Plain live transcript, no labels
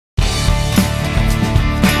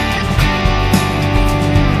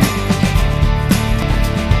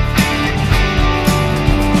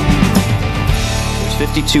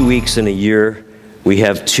52 weeks in a year. We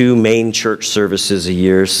have 2 main church services a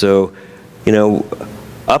year, so,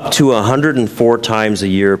 up to 104 times a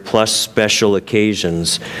year, plus special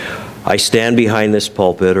occasions, I stand behind this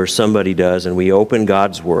pulpit, or somebody does, and we open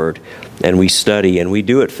God's Word, and we study, and we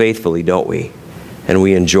do it faithfully, don't we? And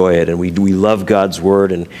we enjoy it, and we love God's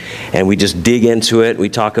Word, and we just dig into it. We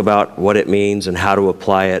talk about what it means and how to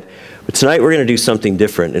apply it. But tonight we're going to do something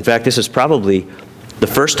different. In fact, this is probably the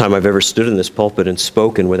first time I've ever stood in this pulpit and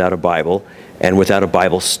spoken without a Bible and without a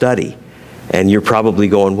Bible study. And you're probably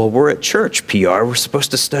going, well, we're at church, PR. We're supposed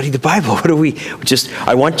to study the Bible. What do we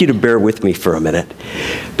I want you to bear with me for a minute,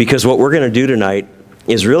 because what we're going to do tonight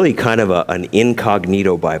is really kind of an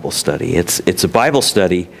incognito Bible study. It's a Bible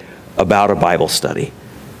study about a Bible study,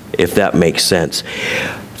 if that makes sense.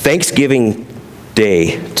 Thanksgiving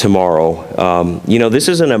Day tomorrow, this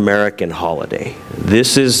is an American holiday.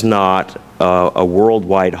 This is not a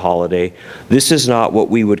worldwide holiday. This is not what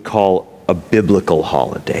we would call a biblical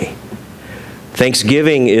holiday.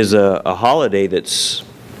 Thanksgiving is a holiday that's,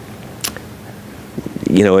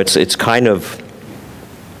 it's kind of,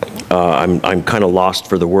 I'm kind of lost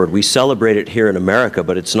for the word. We celebrate it here in America,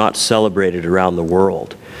 but it's not celebrated around the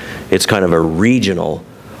world. It's kind of a regional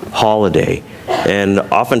holiday. And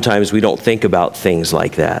oftentimes we don't think about things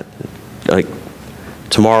like that. Like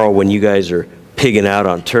tomorrow when you guys are pigging out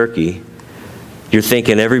on turkey, you're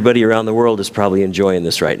thinking everybody around the world is probably enjoying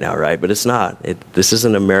this right now, right? But it's not. This is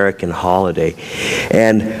an American holiday.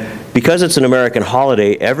 And because it's an American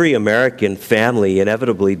holiday, every American family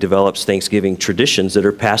inevitably develops Thanksgiving traditions that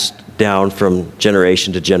are passed down from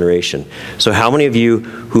generation to generation. So how many of you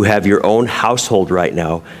who have your own household right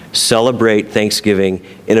now celebrate Thanksgiving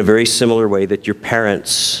in a very similar way that your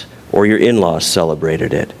parents or your in-laws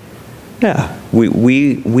celebrated it? Yeah,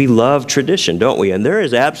 we love tradition, don't we? And there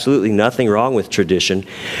is absolutely nothing wrong with tradition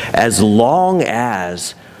as long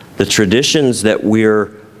as the traditions that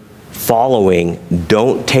we're following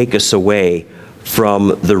don't take us away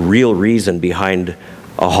from the real reason behind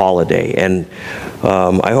a holiday. And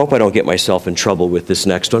I hope I don't get myself in trouble with this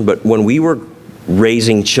next one, but when we were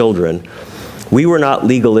raising children, we were not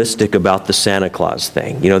legalistic about the Santa Claus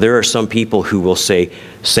thing. There are some people who will say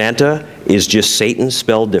Santa is just Satan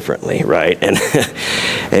spelled differently, right? And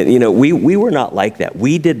we were not like that.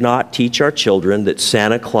 We did not teach our children that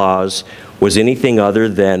Santa Claus was anything other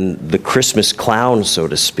than the Christmas clown, so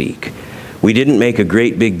to speak. We didn't make a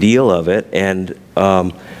great big deal of it, and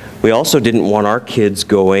we also didn't want our kids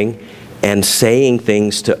going and saying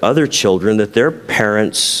things to other children that their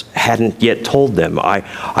parents hadn't yet told them.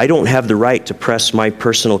 I don't have the right to press my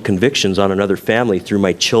personal convictions on another family through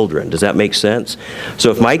my children. Does that make sense?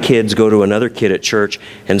 So if my kids go to another kid at church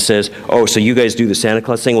and says, oh, so you guys do the Santa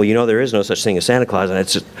Claus thing? Well, there is no such thing as Santa Claus. And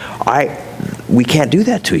it's just, we can't do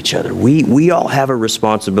that to each other. We all have a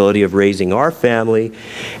responsibility of raising our family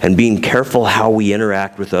and being careful how we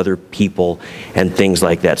interact with other people and things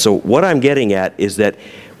like that. So what I'm getting at is that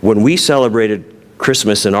when we celebrated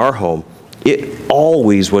Christmas in our home, it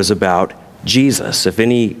always was about Jesus.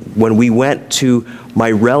 When we went to my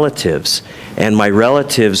relatives, and my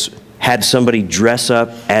relatives had somebody dress up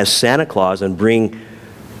as Santa Claus and bring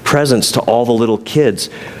presents to all the little kids,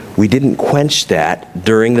 we didn't quench that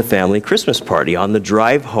during the family Christmas party. On the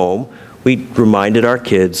drive home, we reminded our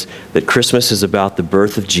kids that Christmas is about the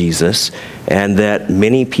birth of Jesus, and that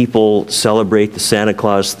many people celebrate the Santa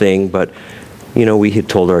Claus thing, but we had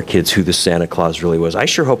told our kids who the Santa Claus really was. I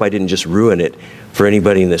sure hope I didn't just ruin it for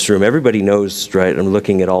anybody in this room. Everybody knows, right? I'm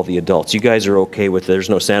looking at all the adults. You guys are okay with there's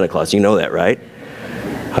no Santa Claus. You know that, right?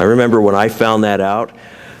 I remember when I found that out,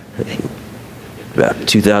 about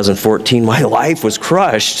 2014, my life was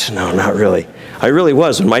crushed. No, not really. I really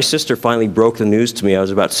was. When my sister finally broke the news to me, I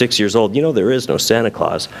was about 6 years old. There is no Santa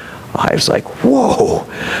Claus. I was like, whoa,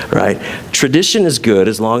 right? Tradition is good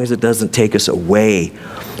as long as it doesn't take us away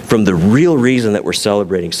from the real reason that we're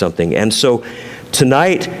celebrating something. And so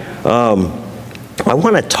tonight, I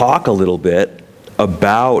want to talk a little bit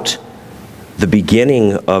about the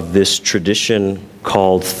beginning of this tradition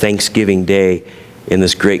called Thanksgiving Day in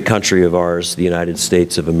this great country of ours, the United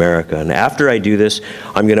States of America. And after I do this,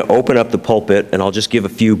 I'm going to open up the pulpit, and I'll just give a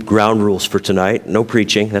few ground rules for tonight. No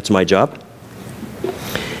preaching, that's my job.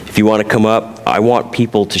 If you want to come up, I want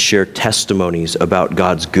people to share testimonies about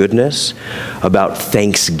God's goodness, about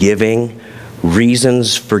Thanksgiving,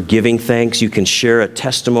 reasons for giving thanks. You can share a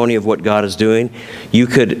testimony of what God is doing. You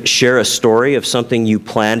could share a story of something you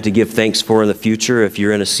plan to give thanks for in the future. If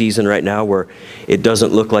you're in a season right now where it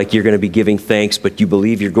doesn't look like you're going to be giving thanks, but you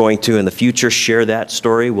believe you're going to in the future, share that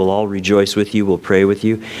story. We'll all rejoice with you. We'll pray with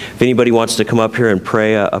you. If anybody wants to come up here and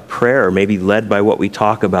pray a prayer, maybe led by what we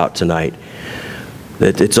talk about tonight,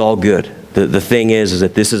 that it's all good. The thing is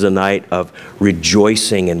that this is a night of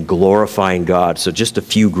rejoicing and glorifying God. So just a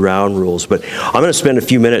few ground rules. But I'm going to spend a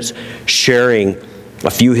few minutes sharing a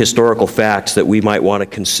few historical facts that we might want to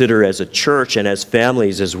consider as a church and as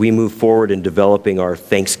families as we move forward in developing our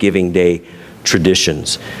Thanksgiving Day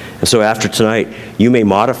traditions. And so after tonight, you may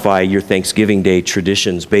modify your Thanksgiving Day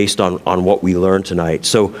traditions based on what we learned tonight.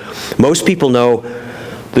 So most people know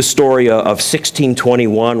the story of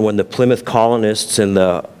 1621 when the Plymouth colonists and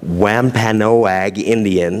the Wampanoag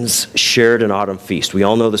Indians shared an autumn feast. We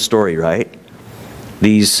all know the story, right?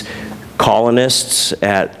 These colonists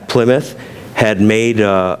at Plymouth had made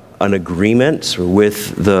an agreement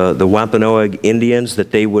with the Wampanoag Indians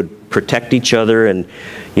that they would protect each other, and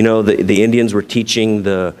you know, the Indians were teaching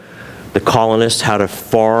the colonists how to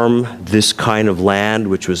farm this kind of land,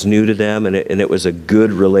 which was new to them, and it was a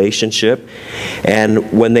good relationship.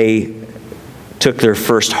 And when they took their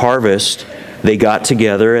first harvest, they got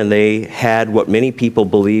together and they had what many people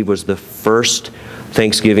believe was the first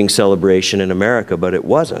Thanksgiving celebration in America, but it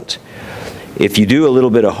wasn't. If you do a little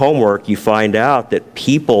bit of homework, you find out that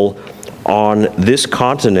people on this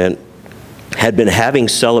continent had been having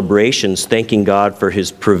celebrations thanking God for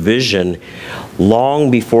his provision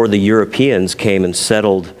long before the Europeans came and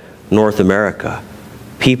settled North America.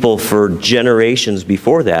 People for generations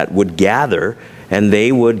before that would gather and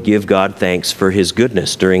they would give God thanks for his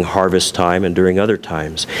goodness during harvest time and during other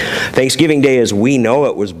times. Thanksgiving Day, as we know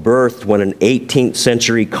it, was birthed when an 18th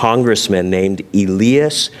century congressman named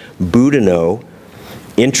Elias Boudinot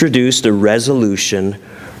introduced a resolution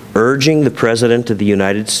urging the President of the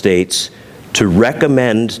United States to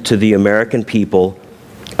recommend to the American people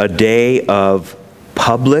a day of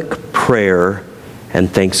public prayer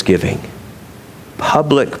and thanksgiving.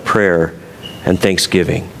 Public prayer and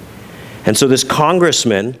thanksgiving. And so this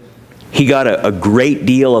congressman, he got a great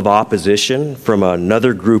deal of opposition from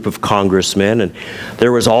another group of congressmen, and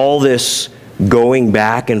there was all this going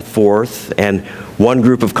back and forth, and one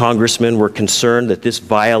group of congressmen were concerned that this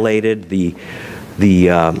violated the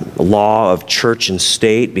law of church and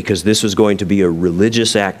state because this was going to be a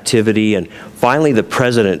religious activity, and finally the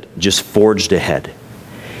president just forged ahead.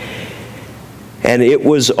 And it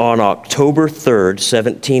was on October 3rd,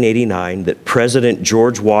 1789, that President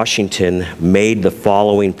George Washington made the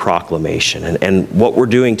following proclamation. And what we're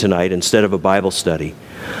doing tonight, instead of a Bible study,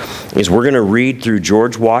 is we're going to read through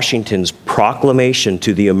George Washington's proclamation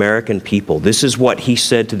to the American people. This is what he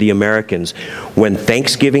said to the Americans when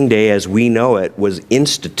Thanksgiving Day, as we know it, was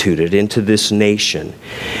instituted into this nation.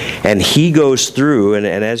 And he goes through, and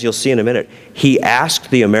as you'll see in a minute, he asked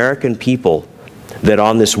the American people that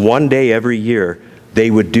on this one day every year,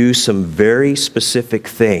 they would do some very specific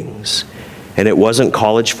things. And it wasn't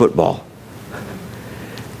college football.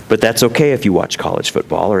 But that's okay if you watch college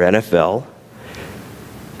football or NFL.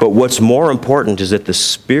 But what's more important is that the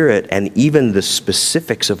spirit and even the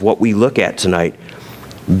specifics of what we look at tonight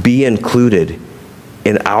be included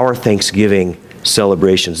in our Thanksgiving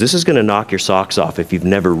celebrations. This is going to knock your socks off if you've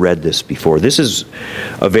never read this before. This is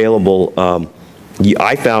available.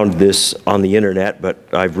 I found this on the internet, but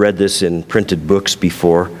I've read this in printed books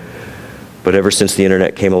before. But ever since the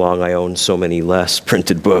internet came along, I own so many less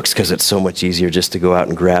printed books because it's so much easier just to go out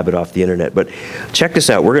and grab it off the internet. But check this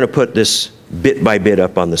out. We're going to put this bit by bit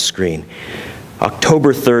up on the screen.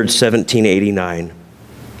 October 3rd, 1789,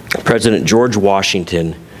 President George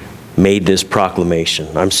Washington made this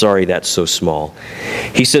proclamation. I'm sorry that's so small.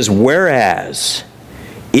 He says, "Whereas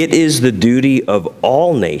it is the duty of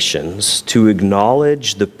all nations to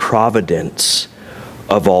acknowledge the providence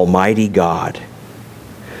of Almighty God,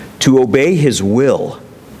 to obey his will,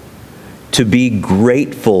 to be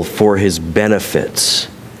grateful for his benefits,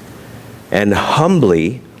 and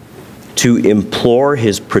humbly to implore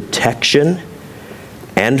his protection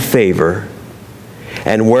and favor.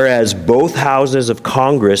 And whereas both houses of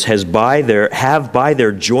Congress have by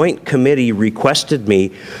their joint committee requested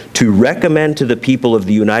me to recommend to the people of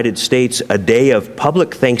the United States a day of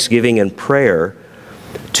public thanksgiving and prayer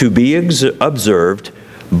to be observed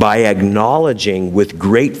by acknowledging with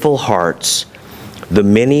grateful hearts the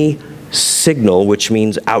many signal, which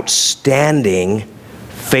means outstanding,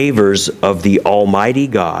 favors of the Almighty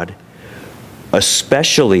God,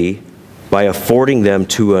 especially by affording them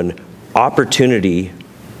to an opportunity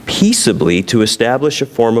peaceably to establish a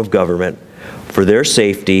form of government for their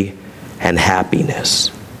safety and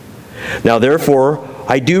happiness. Now, therefore,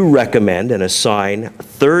 I do recommend and assign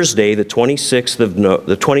Thursday, the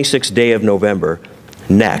 26th day of November,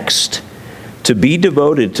 next, to be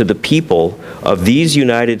devoted to the people of these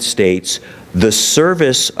United States the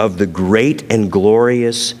service of the great and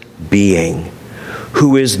glorious being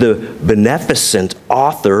who is the beneficent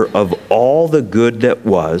author of all the good that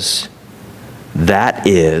was, that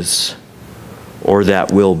is, or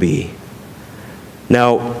that will be.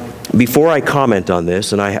 Now, before I comment on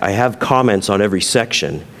this, and I have comments on every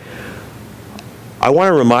section, I want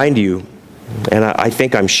to remind you, and I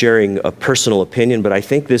think I'm sharing a personal opinion, but I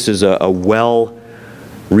think this is a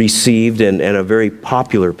well-received and a very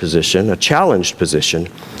popular position, a challenged position.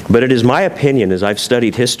 But it is my opinion, as I've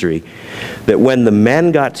studied history, that when the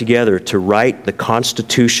men got together to write the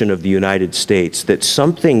Constitution of the United States, that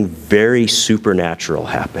something very supernatural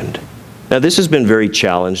happened. Now, this has been very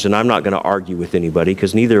challenged, and I'm not going to argue with anybody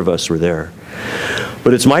because neither of us were there.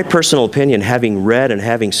 But it's my personal opinion, having read and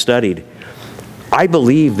having studied, I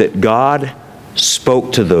believe that God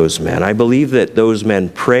spoke to those men. I believe that those men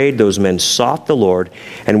prayed, those men sought the Lord,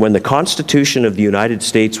 and when the Constitution of the United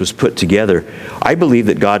States was put together, I believe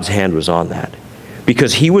that God's hand was on that.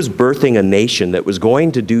 Because He was birthing a nation that was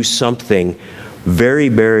going to do something very,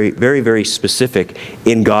 very, very, very specific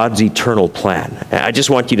in God's eternal plan. I just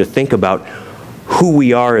want you to think about who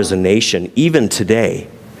we are as a nation, even today.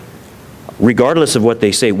 Regardless of what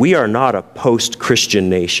they say, we are not a post-Christian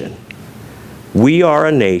nation. We are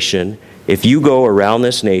a nation. If you go around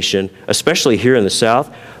this nation, especially here in the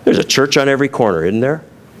South, there's a church on every corner, isn't there?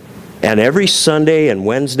 And every Sunday and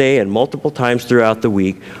Wednesday and multiple times throughout the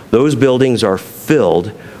week, those buildings are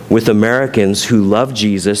filled with Americans who love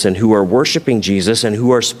Jesus and who are worshiping Jesus and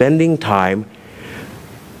who are spending time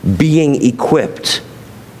being equipped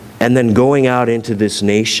and then going out into this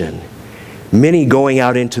nation. Many going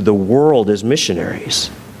out into the world as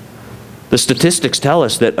missionaries. The statistics tell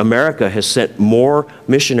us that America has sent more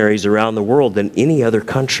missionaries around the world than any other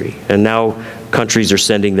country. And now countries are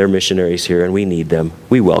sending their missionaries here, and we need them.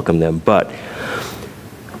 We welcome them. But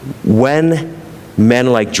when men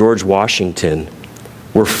like George Washington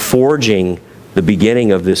were forging the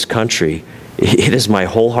beginning of this country, it is my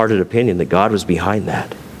wholehearted opinion that God was behind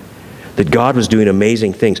that. That God was doing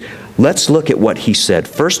amazing things. Let's look at what he said.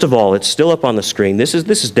 First of all, it's still up on the screen. This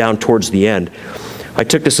is down towards the end. I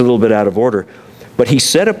took this a little bit out of order. But he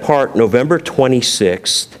set apart November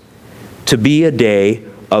 26th to be a day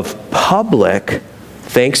of public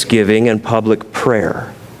thanksgiving and public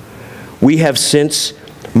prayer. We have since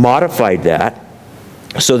modified that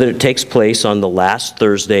so that it takes place on the last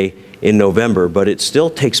Thursday in November, but it still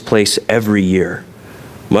takes place every year,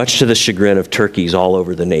 much to the chagrin of turkeys all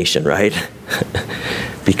over the nation, right?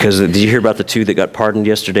 Because did you hear about the two that got pardoned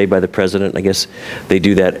yesterday by the president? I guess they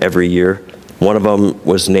do that every year. One of them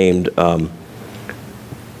was named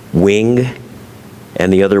Wing,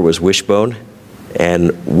 and the other was Wishbone.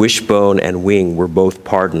 And Wishbone and Wing were both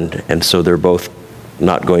pardoned, and so they're both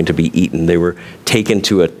not going to be eaten. They were taken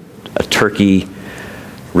to a turkey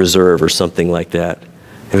reserve or something like that.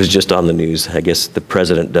 It was just on the news. I guess the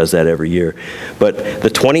president does that every year. But the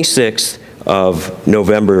 26th of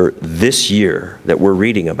November this year that we're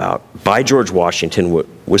reading about by George Washington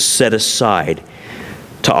was set aside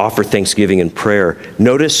to offer thanksgiving and prayer.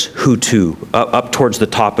 Notice who to, up towards the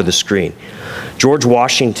top of the screen. George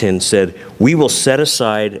Washington said, "We will set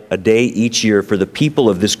aside a day each year for the people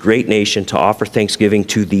of this great nation to offer thanksgiving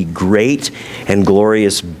to the great and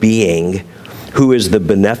glorious being who is the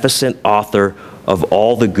beneficent author of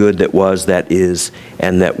all the good that was, that is,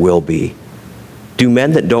 and that will be." Do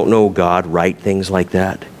men that don't know God write things like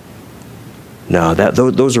that? No,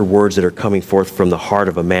 those are words that are coming forth from the heart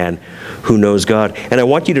of a man who knows God. And I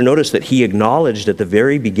want you to notice that he acknowledged at the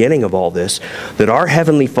very beginning of all this that our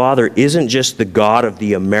Heavenly Father isn't just the God of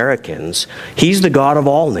the Americans, He's the God of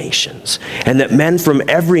all nations, and that men from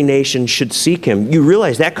every nation should seek Him. You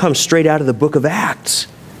realize that comes straight out of the book of Acts,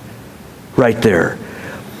 right there.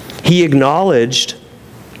 He acknowledged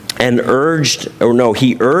and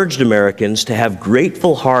he urged Americans to have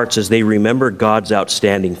grateful hearts as they remember God's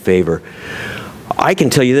outstanding favor. I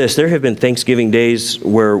can tell you this, there have been Thanksgiving days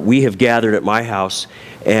where we have gathered at my house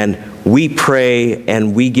and we pray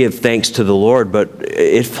and we give thanks to the Lord, but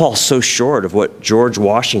it falls so short of what George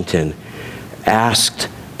Washington asked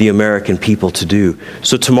the American people to do.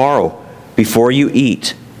 So tomorrow, before you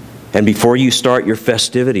eat and before you start your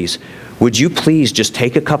festivities, would you please just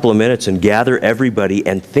take a couple of minutes and gather everybody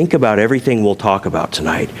and think about everything we'll talk about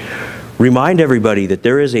tonight. Remind everybody that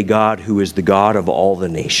there is a God who is the God of all the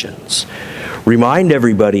nations. Remind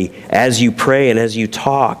everybody as you pray and as you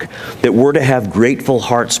talk that we're to have grateful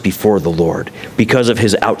hearts before the Lord because of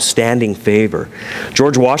His outstanding favor.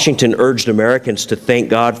 George Washington urged Americans to thank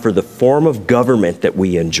God for the form of government that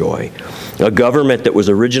we enjoy. A government that was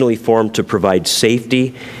originally formed to provide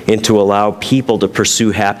safety and to allow people to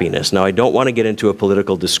pursue happiness. Now, I don't want to get into a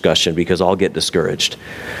political discussion because I'll get discouraged.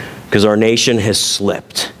 because our nation has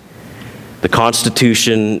slipped. The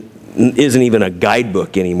Constitution isn't even a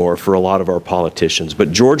guidebook anymore for a lot of our politicians.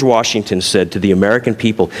 But George Washington said to the American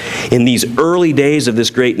people in these early days of this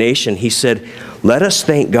great nation, he said, let us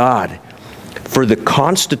thank God for the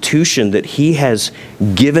Constitution that he has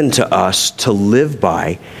given to us to live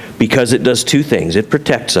by, because it does two things. It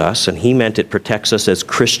protects us, and he meant it protects us as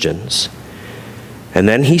Christians. And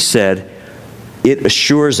then he said, it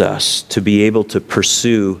assures us to be able to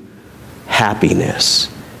pursue happiness.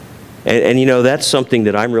 And you know, that's something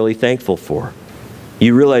that I'm really thankful for.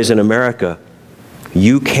 You realize in America,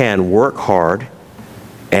 you can work hard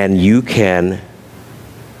and you can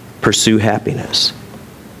pursue happiness.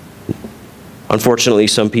 Unfortunately,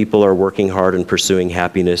 some people are working hard and pursuing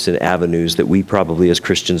happiness in avenues that we probably as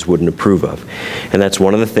Christians wouldn't approve of. And that's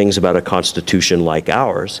one of the things about a constitution like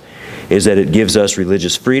ours, is that it gives us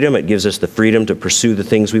religious freedom, it gives us the freedom to pursue the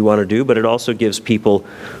things we want to do, but it also gives people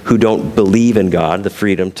who don't believe in God the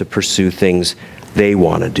freedom to pursue things they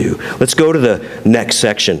want to do. Let's go to the next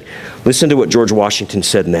section. Listen to what George Washington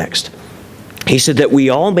said next. He said that we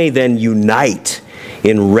all may then unite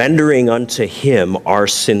in rendering unto him our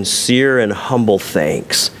sincere and humble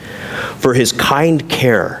thanks for his kind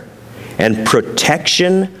care and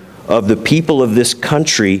protection of the people of this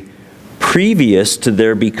country previous to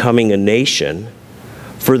their becoming a nation,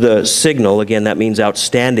 for the signal, again that means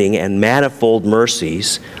outstanding and manifold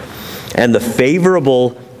mercies, and the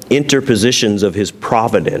favorable interpositions of his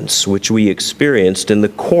providence, which we experienced in the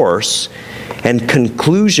course and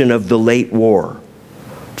conclusion of the late war,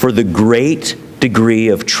 for the great degree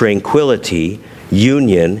of tranquility,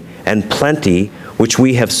 union, and plenty which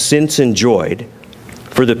we have since enjoyed,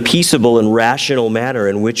 for the peaceable and rational manner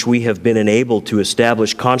in which we have been enabled to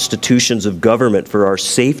establish constitutions of government for our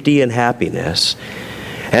safety and happiness,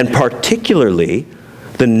 and particularly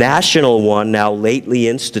the national one now lately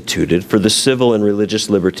instituted for the civil and religious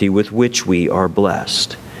liberty with which we are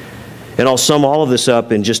blessed. And I'll sum all of this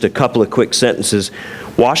up in just a couple of quick sentences.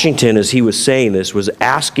 Washington, as he was saying this, was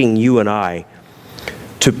asking you and I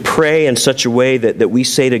to pray in such a way that we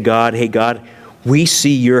say to God, hey God, we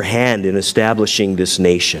see your hand in establishing this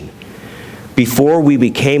nation. Before we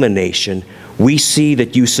became a nation, we see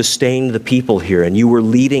that you sustained the people here, and you were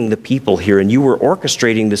leading the people here, and you were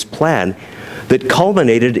orchestrating this plan that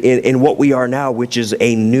culminated in what we are now, which is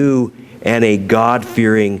a new and a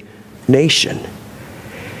God-fearing nation.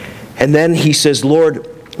 And then he says, Lord,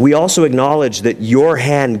 we also acknowledge that your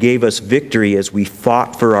hand gave us victory as we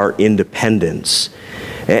fought for our independence.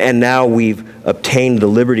 And now we've obtained the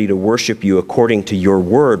liberty to worship you according to your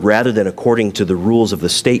word rather than according to the rules of the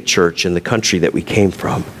state church in the country that we came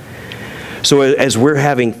from. So as we're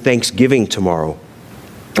having Thanksgiving tomorrow,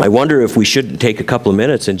 I wonder if we shouldn't take a couple of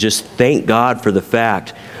minutes and just thank God for the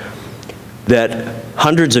fact that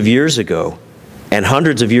hundreds of years ago and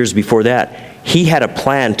hundreds of years before that, he had a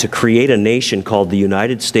plan to create a nation called the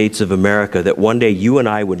United States of America that one day you and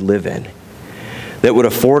I would live in, that would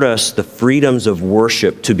afford us the freedoms of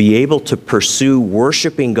worship, to be able to pursue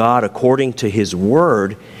worshiping God according to his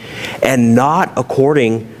word and not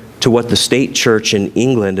according to what the state church in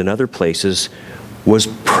England and other places was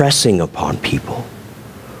pressing upon people.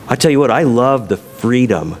 I tell you what, I love the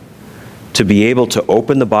freedom to be able to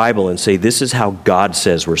open the Bible and say, this is how God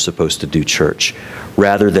says we're supposed to do church,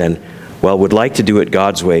 rather than, well, would like to do it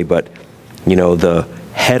God's way, but, you know, the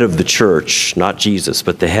head of the church, not Jesus,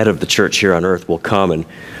 but the head of the church here on earth will come and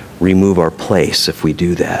remove our place if we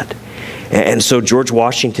do that. And so George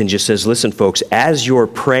Washington just says, listen, folks, as you're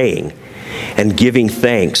praying and giving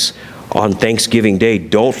thanks on Thanksgiving Day,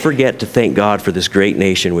 don't forget to thank God for this great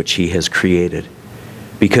nation which he has created,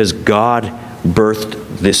 because God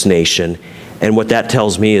birthed this nation. And what that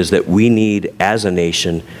tells me is that we need, as a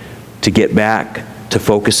nation, to get back to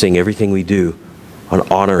focusing everything we do on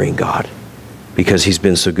honoring God, because he's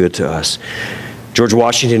been so good to us. George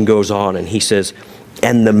Washington goes on and he says,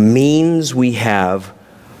 and the means we have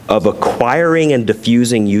of acquiring and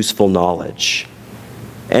diffusing useful knowledge,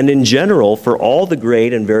 and in general for all the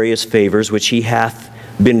great and various favors which he hath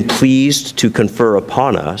been pleased to confer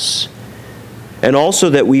upon us, and also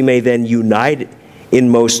that we may then unite in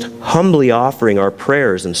most humbly offering our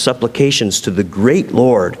prayers and supplications to the great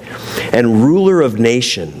Lord and ruler of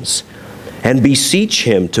nations, and beseech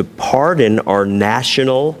him to pardon our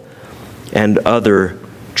national and other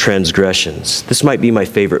transgressions. This might be my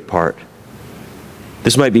favorite part.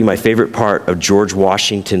 This might be my favorite part of George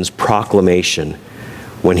Washington's proclamation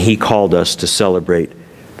when he called us to celebrate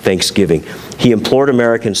Thanksgiving. He implored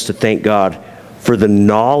Americans to thank God for the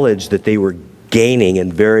knowledge that they were gaining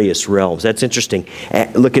in various realms. That's interesting.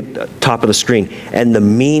 Look at the top of the screen. And the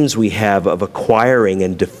means we have of acquiring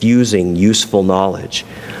and diffusing useful knowledge.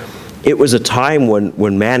 It was a time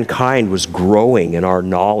when mankind was growing in our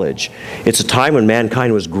knowledge. It's a time when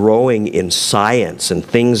mankind was growing in science and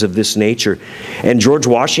things of this nature. And George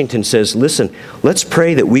Washington says, listen, let's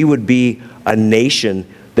pray that we would be a nation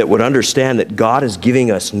that would understand that God is giving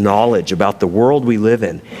us knowledge about the world we live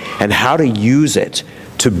in and how to use it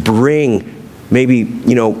to bring maybe,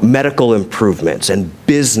 medical improvements and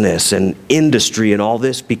business and industry and all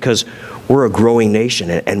this, because we're a growing nation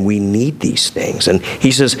and we need these things. And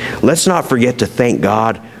he says, let's not forget to thank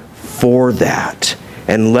God for that.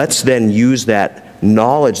 And let's then use that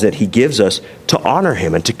knowledge that he gives us to honor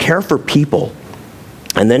him and to care for people.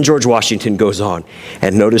 And then George Washington goes on,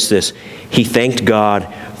 and notice this. He thanked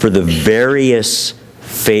God for the various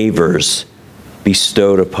favors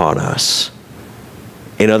bestowed upon us.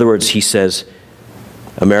 In other words, he says,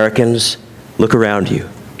 Americans, look around you.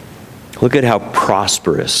 Look at how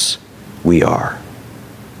prosperous we are.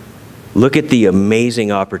 Look at the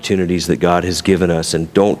amazing opportunities that God has given us,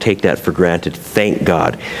 and don't take that for granted. Thank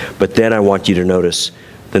God. But then I want you to notice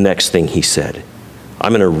the next thing he said.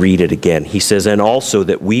 I'm going to read it again. He says, and also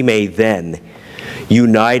that we may then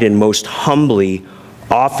unite in most humbly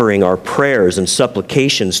offering our prayers and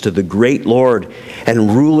supplications to the great Lord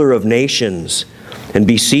and ruler of nations, and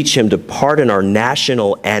beseech him to pardon our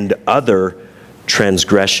national and other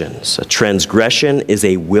transgressions. A transgression is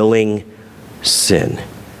a willing sin.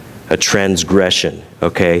 A transgression,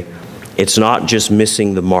 okay? It's not just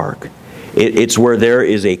missing the mark. It's where there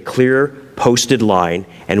is a clear posted line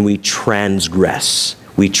and we transgress,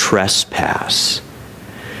 we trespass.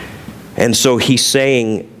 And so he's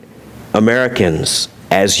saying, Americans,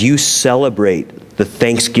 as you celebrate the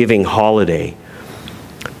Thanksgiving holiday,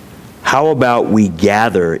 how about we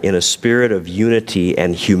gather in a spirit of unity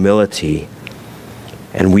and humility,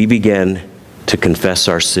 and we begin to confess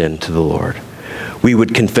our sin to the Lord. We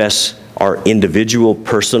would confess our individual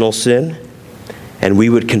personal sin, and we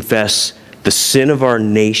would confess the sin of our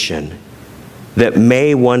nation that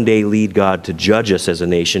may one day lead God to judge us as a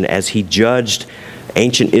nation, as he judged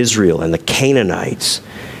ancient Israel and the Canaanites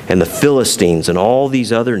and the Philistines and all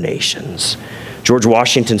these other nations. George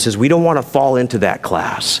Washington says we don't want to fall into that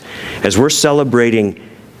class. As we're celebrating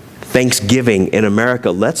Thanksgiving in America,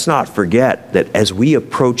 let's not forget that as we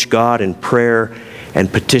approach God in prayer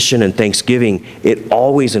and petition and thanksgiving, it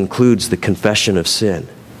always includes the confession of sin.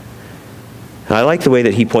 And I like the way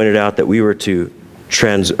that he pointed out that we were to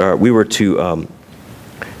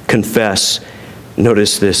confess,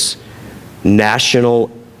 notice this, national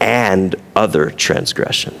and other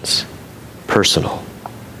transgressions, personal.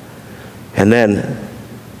 And then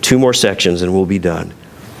 2 more sections and we'll be done.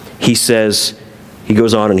 He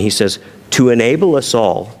goes on and he says, to enable us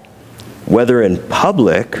all, whether in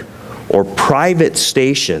public or private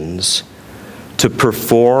stations, to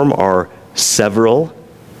perform our several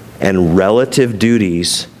and relative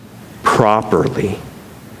duties properly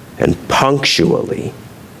and punctually,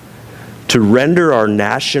 to render our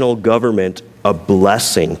national government a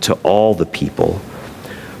blessing to all the people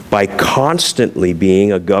by constantly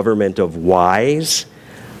being a government of wise,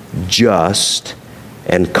 just,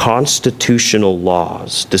 and constitutional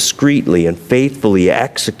laws, discreetly and faithfully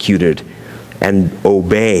executed and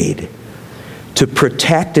obeyed, to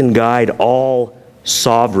protect and guide all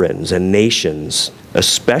sovereigns and nations,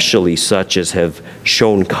 especially such as have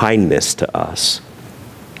shown kindness to us,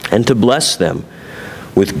 and to bless them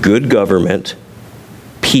with good government,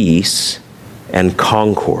 peace, and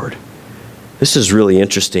concord. This is really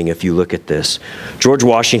interesting if you look at this. George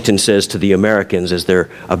Washington says to the Americans as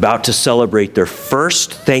they're about to celebrate their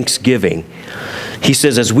first Thanksgiving, he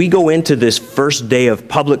says, as we go into this first day of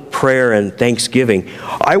public prayer and thanksgiving,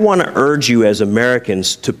 I want to urge you as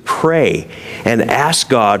Americans to pray and ask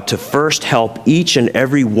God to first help each and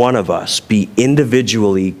every one of us be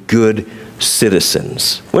individually good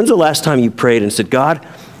citizens. When's the last time you prayed and said, God,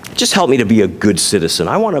 just help me to be a good citizen.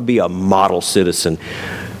 I want to be a model citizen.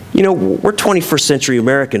 You know, we're 21st century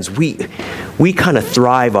Americans. We kind of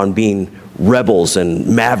thrive on being rebels and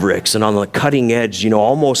mavericks and on the cutting edge,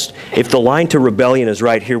 almost if the line to rebellion is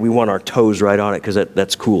right here, we want our toes right on it because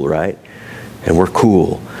that's cool, right? And we're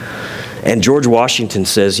cool. And George Washington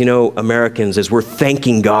says, Americans, as we're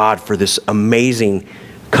thanking God for this amazing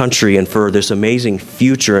country and for this amazing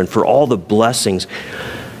future and for all the blessings,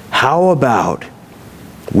 how about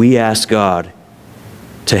we ask God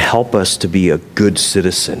to help us to be a good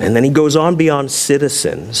citizen? And then he goes on beyond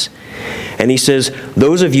citizens. And he says,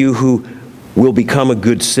 those of you who will become a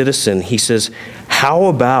good citizen, he says, how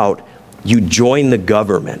about you join the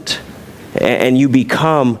government and you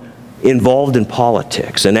become involved in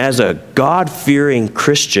politics. And as a God-fearing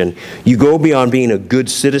Christian, you go beyond being a good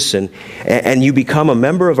citizen and you become a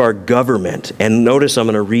member of our government. And notice, I'm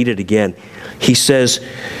going to read it again. He says,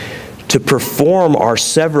 to perform our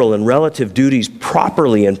several and relative duties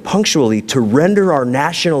properly and punctually, to render our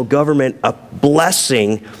national government a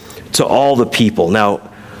blessing to all the people.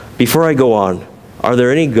 Now, before I go on, are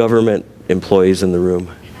there any government employees in the room?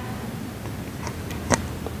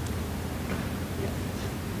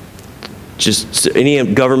 Just any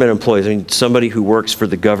government employees, I mean, somebody who works for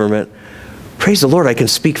the government. Praise the Lord, I can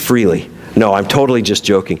speak freely. No, I'm totally just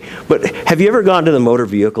joking. But have you ever gone to the motor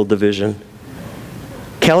vehicle division?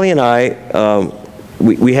 Kelly and I,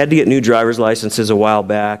 we had to get new driver's licenses a while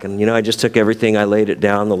back, and I just took everything, I laid it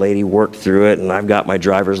down, the lady worked through it, and I've got my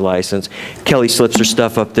driver's license. Kelly slips her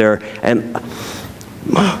stuff up there, and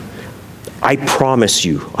I promise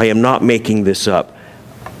you, I am not making this up,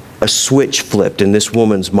 a switch flipped in this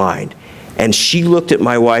woman's mind. And she looked at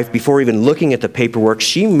my wife before even looking at the paperwork.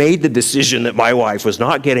 She made the decision that my wife was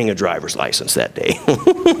not getting a driver's license that day.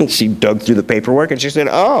 She dug through the paperwork and she said,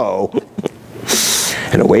 oh.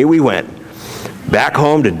 And away we went. Back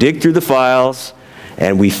home to dig through the files.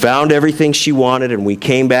 And we found everything she wanted and we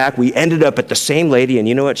came back. We ended up at the same lady, and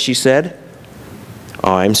you know what she said?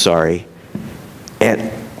 Oh, I'm sorry.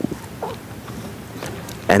 And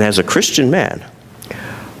as a Christian man,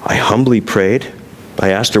 I humbly prayed.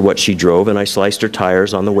 I asked her what she drove, and I sliced her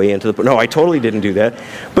tires on the way into the... No, I totally didn't do that.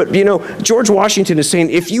 But, George Washington is saying,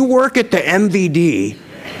 if you work at the MVD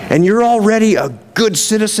and you're already a good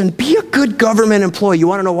citizen, be a good government employee. You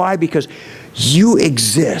want to know why? Because you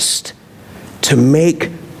exist to make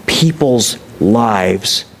people's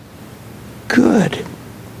lives good.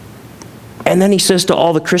 And then he says to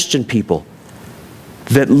all the Christian people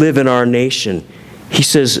that live in our nation, he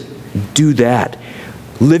says, do that.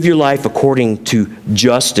 Live your life according to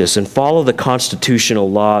justice and follow the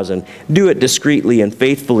constitutional laws and do it discreetly and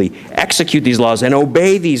faithfully. Execute these laws and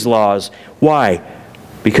obey these laws. Why?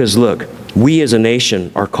 Because look, we as a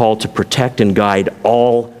nation are called to protect and guide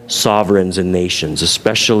all sovereigns and nations,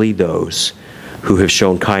 especially those who have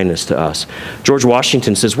shown kindness to us. George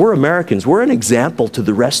Washington says, we're Americans. We're an example to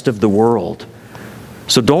the rest of the world.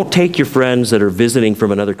 So don't take your friends that are visiting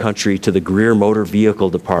from another country to the Greer Motor Vehicle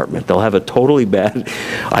Department. They'll have a totally bad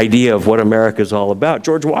idea of what America's all about.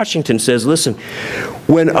 George Washington says, listen,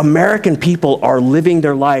 when American people are living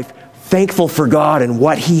their life thankful for God and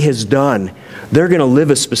what He has done, they're going to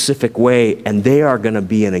live a specific way, and they are going to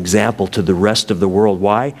be an example to the rest of the world.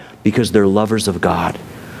 Why? Because they're lovers of God.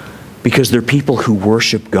 Because they're people who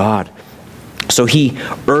worship God. So he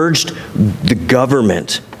urged the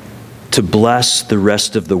government to bless the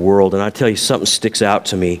rest of the world. And I tell you, something sticks out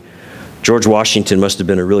to me. George Washington must have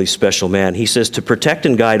been a really special man. He says, to protect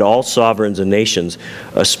and guide all sovereigns and nations,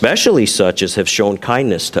 especially such as have shown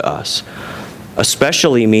kindness to us.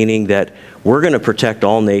 Especially meaning that we're going to protect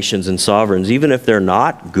all nations and sovereigns, even if they're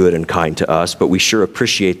not good and kind to us, but we sure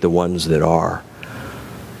appreciate the ones that are.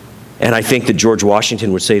 And I think that George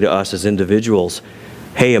Washington would say to us as individuals,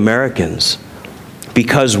 hey, Americans,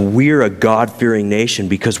 because we're a God-fearing nation,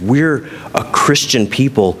 because we're a Christian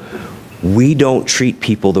people, we don't treat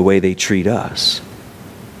people the way they treat us.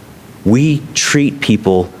 We treat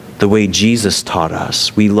people the way Jesus taught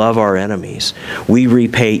us. We love our enemies. We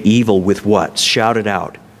repay evil with what? Shout it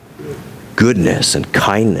out. Goodness and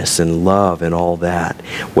kindness and love and all that,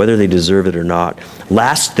 whether they deserve it or not.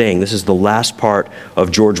 Last thing, this is the last part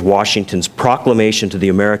of George Washington's proclamation to the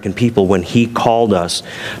American people when he called us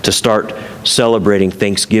to start celebrating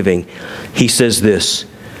Thanksgiving. He says this,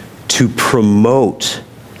 to promote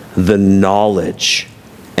the knowledge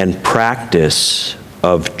and practice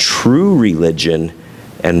of true religion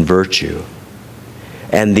and virtue,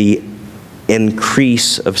 and the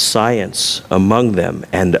increase of science among them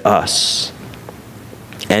and us,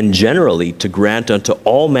 and generally to grant unto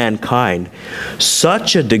all mankind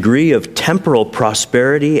such a degree of temporal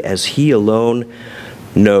prosperity as he alone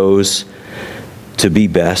knows to be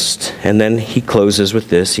best. And then he closes with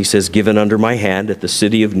this. He says, given under my hand at the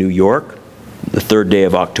city of New York, the 3rd day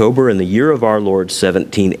of October in the year of our Lord,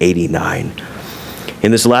 1789.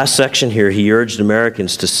 In this last section here, he urged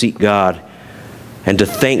Americans to seek God and to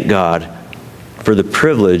thank God for the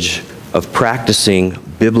privilege of practicing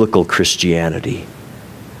biblical Christianity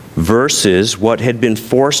versus what had been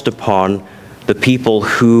forced upon the people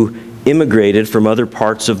who immigrated from other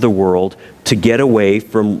parts of the world to get away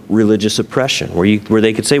from religious oppression, where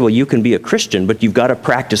they could say, well, you can be a Christian, but you've got to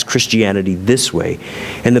practice Christianity this way.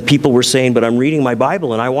 And the people were saying, but I'm reading my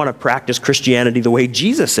Bible and I want to practice Christianity the way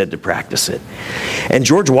Jesus said to practice it. And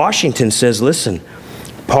George Washington says, listen,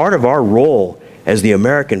 part of our role as the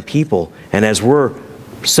American people and as we're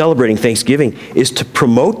celebrating Thanksgiving is to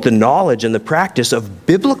promote the knowledge and the practice of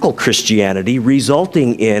biblical Christianity,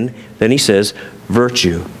 resulting in, then he says,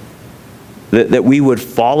 virtue. That we would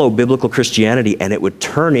follow biblical Christianity and it would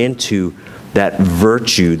turn into that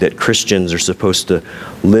virtue that Christians are supposed to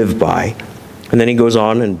live by. And then he goes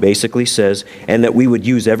on and basically says, and that we would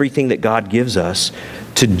use everything that God gives us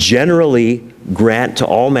to generally grant to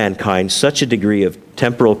all mankind such a degree of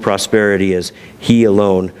temporal prosperity as he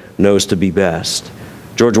alone knows to be best.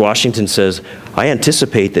 George Washington says, I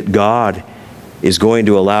anticipate that God is going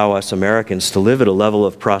to allow us Americans to live at a level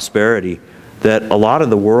of prosperity that a lot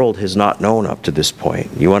of the world has not known up to this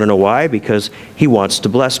point. You want to know why? Because he wants to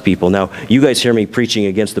bless people. Now, you guys hear me preaching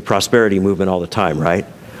against the prosperity movement all the time, right?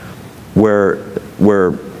 Where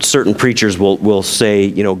certain preachers will say,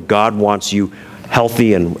 you know, God wants you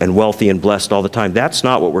healthy and wealthy and blessed all the time. That's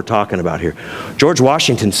not what we're talking about here. George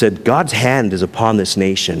Washington said, God's hand is upon this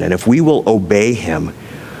nation, and if we will obey him,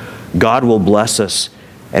 God will bless us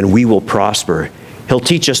and we will prosper. He'll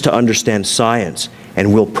teach us to understand science,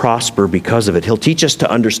 and we'll prosper because of it. He'll teach us to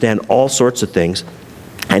understand all sorts of things,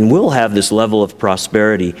 and we'll have this level of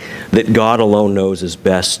prosperity that God alone knows is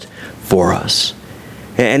best for us.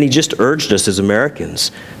 And he just urged us as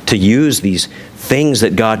Americans to use these things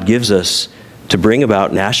that God gives us to bring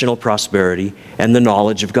about national prosperity and the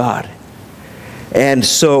knowledge of God. And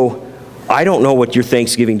so, I don't know what your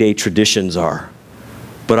Thanksgiving Day traditions are,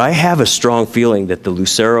 but I have a strong feeling that the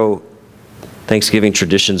Lucero Thanksgiving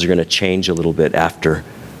traditions are going to change a little bit after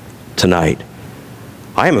tonight.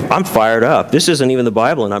 I'm fired up. This isn't even the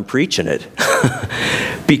Bible, and I'm preaching it.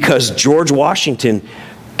 Because George Washington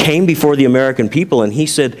came before the American people, and he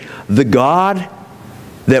said, the God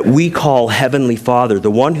that we call Heavenly Father,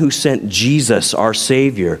 the one who sent Jesus, our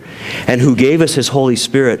Savior, and who gave us his Holy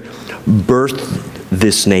Spirit, birthed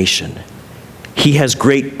this nation. He has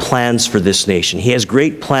great plans for this nation. He has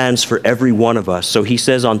great plans for every one of us. So he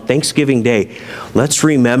says on Thanksgiving Day, let's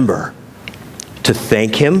remember to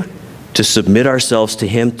thank him, to submit ourselves to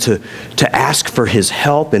him, to ask for his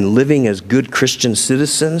help in living as good Christian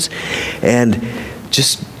citizens. And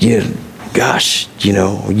just, gosh,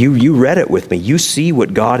 you read it with me. You see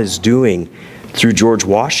what God is doing through George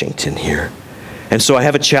Washington here. And so I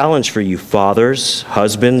have a challenge for you, fathers,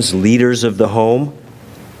 husbands, leaders of the home.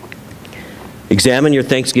 Examine your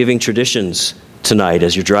Thanksgiving traditions tonight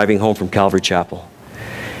as you're driving home from Calvary Chapel.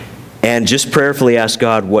 And just prayerfully ask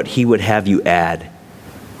God what he would have you add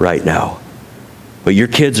right now. But your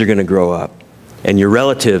kids are going to grow up, and your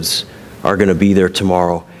relatives are going to be there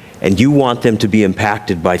tomorrow, and you want them to be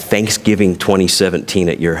impacted by Thanksgiving 2017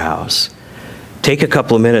 at your house. Take a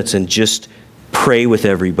couple of minutes and just pray with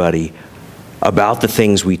everybody about the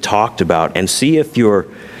things we talked about, and see if your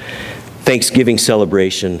Thanksgiving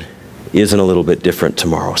celebration isn't a little bit different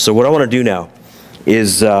tomorrow. So what I want to do now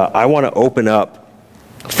is I want to open up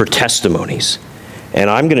for testimonies. And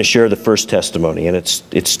I'm going to share the first testimony, and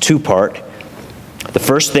it's two-part. The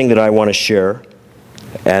first thing that I want to share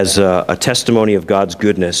as a testimony of God's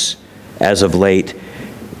goodness as of late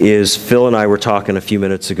is Phil and I were talking a few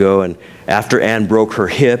minutes ago, and after Ann broke her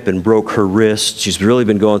hip and broke her wrist, she's really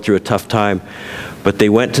been going through a tough time, but they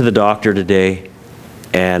went to the doctor today,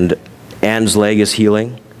 and Ann's leg is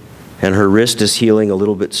healing, and her wrist is healing a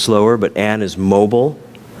little bit slower, but Ann is mobile,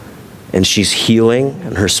 and she's healing,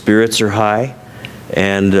 and her spirits are high.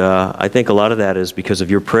 And I think a lot of that is because of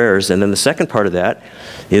your prayers. And then the second part of that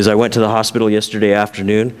is I went to the hospital yesterday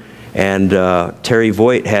afternoon, and Terry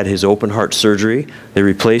Voigt had his open heart surgery. They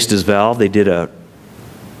replaced his valve. They did a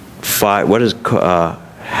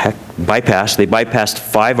bypass. They bypassed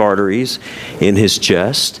 5 arteries in his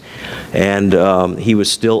chest. And he was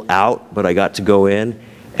still out, but I got to go in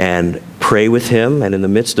and pray with him. And in the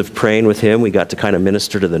midst of praying with him, we got to kind of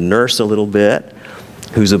minister to the nurse a little bit,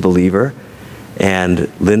 who's a believer. And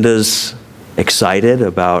Linda's excited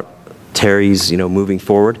about Terry's, moving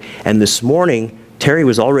forward. And this morning, Terry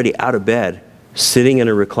was already out of bed, sitting in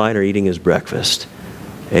a recliner eating his breakfast.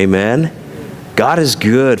 Amen? God is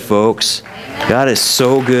good, folks. God is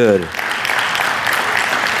so good.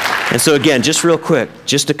 And so again, just real quick,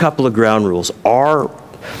 just a couple of ground rules. Our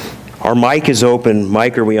mic is open.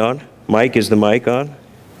 Mike, are we on? Mike, is the mic on?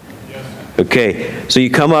 Okay, so you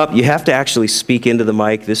come up, you have to actually speak into the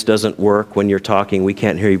mic. This doesn't work when you're talking. We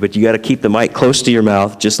can't hear you, but you got to keep the mic close to your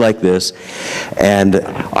mouth, just like this. And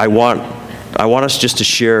I want us just to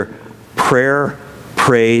share prayer,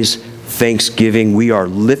 praise, thanksgiving. We are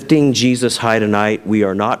lifting Jesus high tonight. We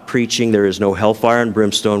are not preaching. There is no hellfire and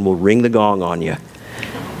brimstone. We'll ring the gong on you.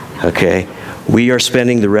 Okay? We are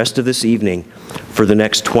spending the rest of this evening for the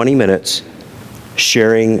next 20 minutes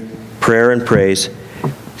sharing prayer and praise,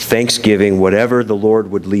 thanksgiving, whatever the Lord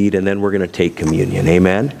would lead, and then we're going to take communion.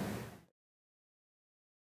 Amen?